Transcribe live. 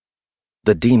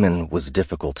The demon was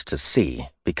difficult to see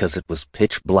because it was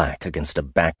pitch black against a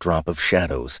backdrop of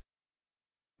shadows.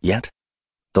 Yet,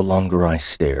 the longer I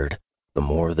stared, the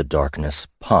more the darkness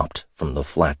popped from the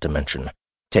flat dimension,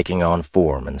 taking on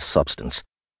form and substance.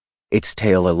 Its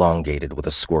tail elongated with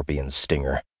a scorpion's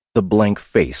stinger, the blank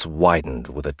face widened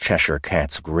with a Cheshire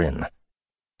cat's grin.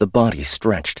 The body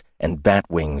stretched, and bat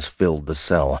wings filled the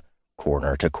cell,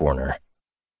 corner to corner.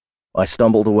 I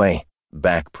stumbled away,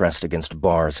 back pressed against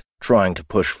bars, trying to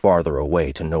push farther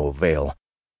away to no avail.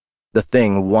 The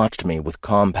thing watched me with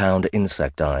compound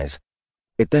insect eyes.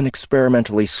 It then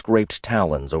experimentally scraped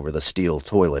talons over the steel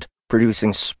toilet,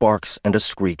 producing sparks and a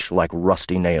screech like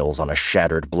rusty nails on a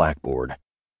shattered blackboard.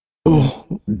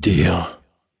 Oh, dear.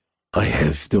 I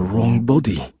have the wrong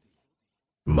body.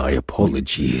 My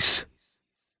apologies.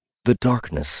 The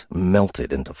darkness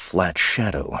melted into flat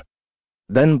shadow,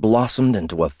 then blossomed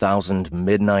into 1,000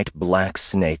 midnight black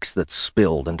snakes that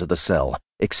spilled into the cell,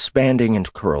 expanding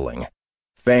and curling.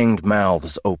 Fanged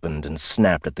mouths opened and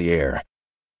snapped at the air.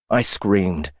 I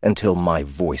screamed until my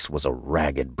voice was a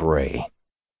ragged bray.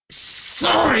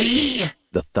 Sorry!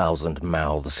 The 1,000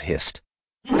 mouths hissed.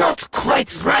 Not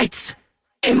quite right.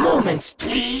 A moment,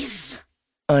 please.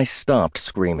 I stopped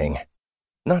screaming.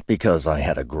 Not because I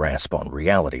had a grasp on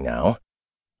reality now,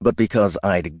 but because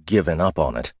I'd given up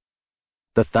on it.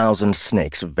 The 1,000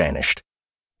 snakes vanished.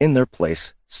 In their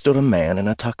place stood a man in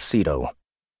a tuxedo.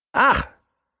 Ah,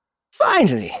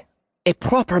 finally, a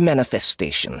proper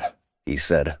manifestation, he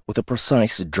said with a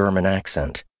precise German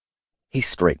accent. He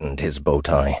straightened his bow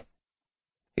tie.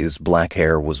 His black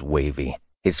hair was wavy,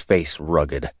 his face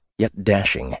rugged, yet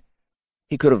dashing.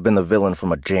 He could have been the villain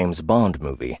from a James Bond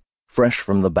movie, fresh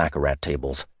from the baccarat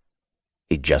tables.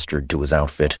 He gestured to his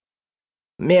outfit.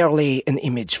 Merely an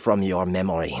image from your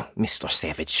memory, Mr.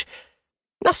 Savage.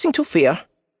 Nothing to fear.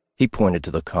 He pointed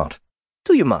to the cot.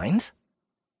 Do you mind?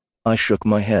 I shook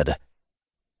my head.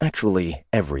 Actually,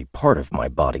 every part of my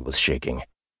body was shaking.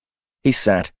 He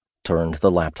sat, turned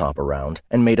the laptop around,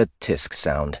 and made a tisk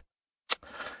sound.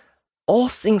 All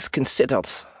things considered,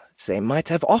 they might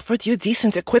have offered you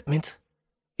decent equipment.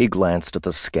 He glanced at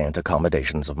the scant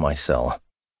accommodations of my cell.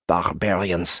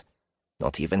 Barbarians.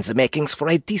 Not even the makings for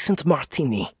a decent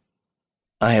martini.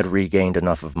 I had regained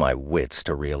enough of my wits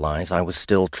to realize I was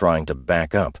still trying to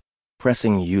back up,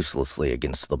 pressing uselessly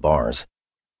against the bars.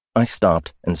 I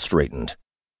stopped and straightened.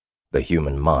 The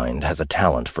human mind has a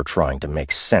talent for trying to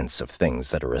make sense of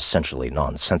things that are essentially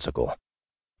nonsensical.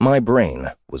 My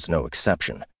brain was no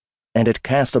exception, and it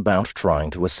cast about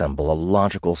trying to assemble a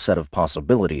logical set of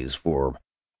possibilities for...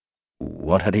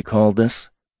 what had he called this?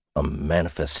 A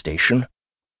manifestation?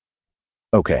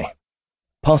 Okay.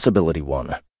 Possibility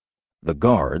 1. The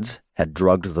guards had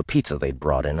drugged the pizza they'd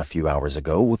brought in a few hours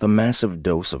ago with a massive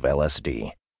dose of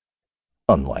LSD.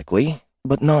 Unlikely,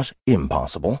 but not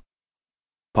impossible.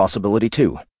 Possibility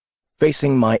 2.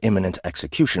 Facing my imminent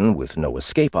execution with no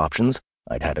escape options,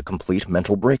 I'd had a complete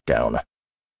mental breakdown.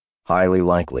 Highly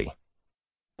likely.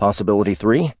 Possibility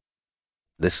 3.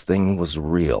 This thing was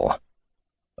real.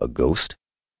 A ghost?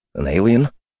 An alien?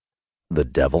 The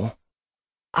devil?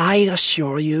 I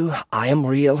assure you, I am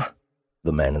real,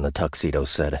 the man in the tuxedo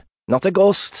said. Not a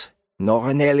ghost, nor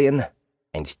an alien,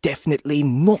 and definitely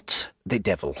not the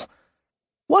devil.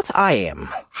 What I am,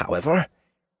 however,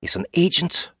 is an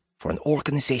agent for an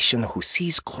organization who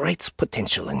sees great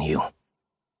potential in you.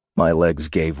 My legs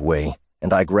gave way,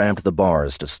 and I grabbed the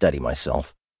bars to steady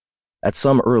myself. At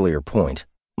some earlier point,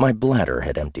 my bladder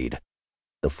had emptied.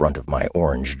 The front of my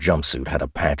orange jumpsuit had a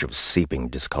patch of seeping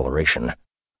discoloration.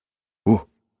 Ooh,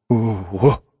 ooh,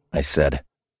 ooh, I said.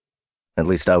 At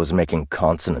least I was making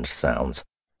consonant sounds,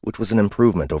 which was an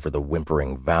improvement over the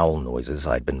whimpering vowel noises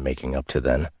I'd been making up to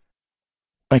then.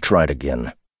 I tried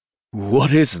again.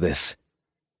 What is this?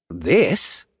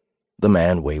 This, the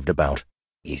man waved about,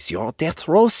 is your death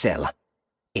row cell.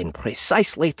 In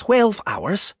precisely 12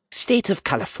 hours, State of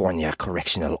California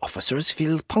correctional officers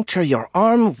will puncture your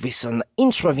arm with an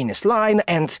intravenous line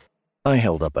and... I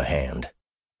held up a hand.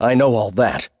 I know all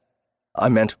that. I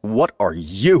meant, what are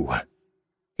you?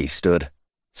 He stood,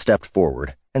 stepped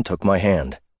forward, and took my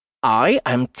hand. I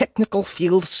am Technical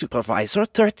Field Supervisor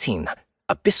 13,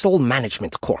 Abyssal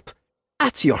Management Corp.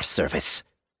 At your service.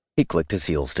 He clicked his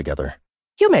heels together.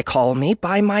 You may call me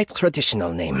by my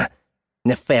traditional name,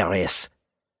 Nefarious.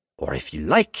 Or if you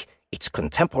like, its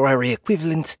contemporary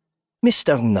equivalent,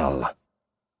 Mr. Null.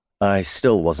 I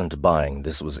still wasn't buying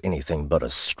this was anything but a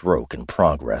stroke in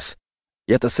progress.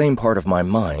 Yet the same part of my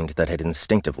mind that had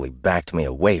instinctively backed me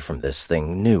away from this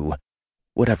thing knew,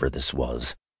 whatever this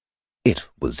was, it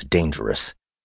was dangerous.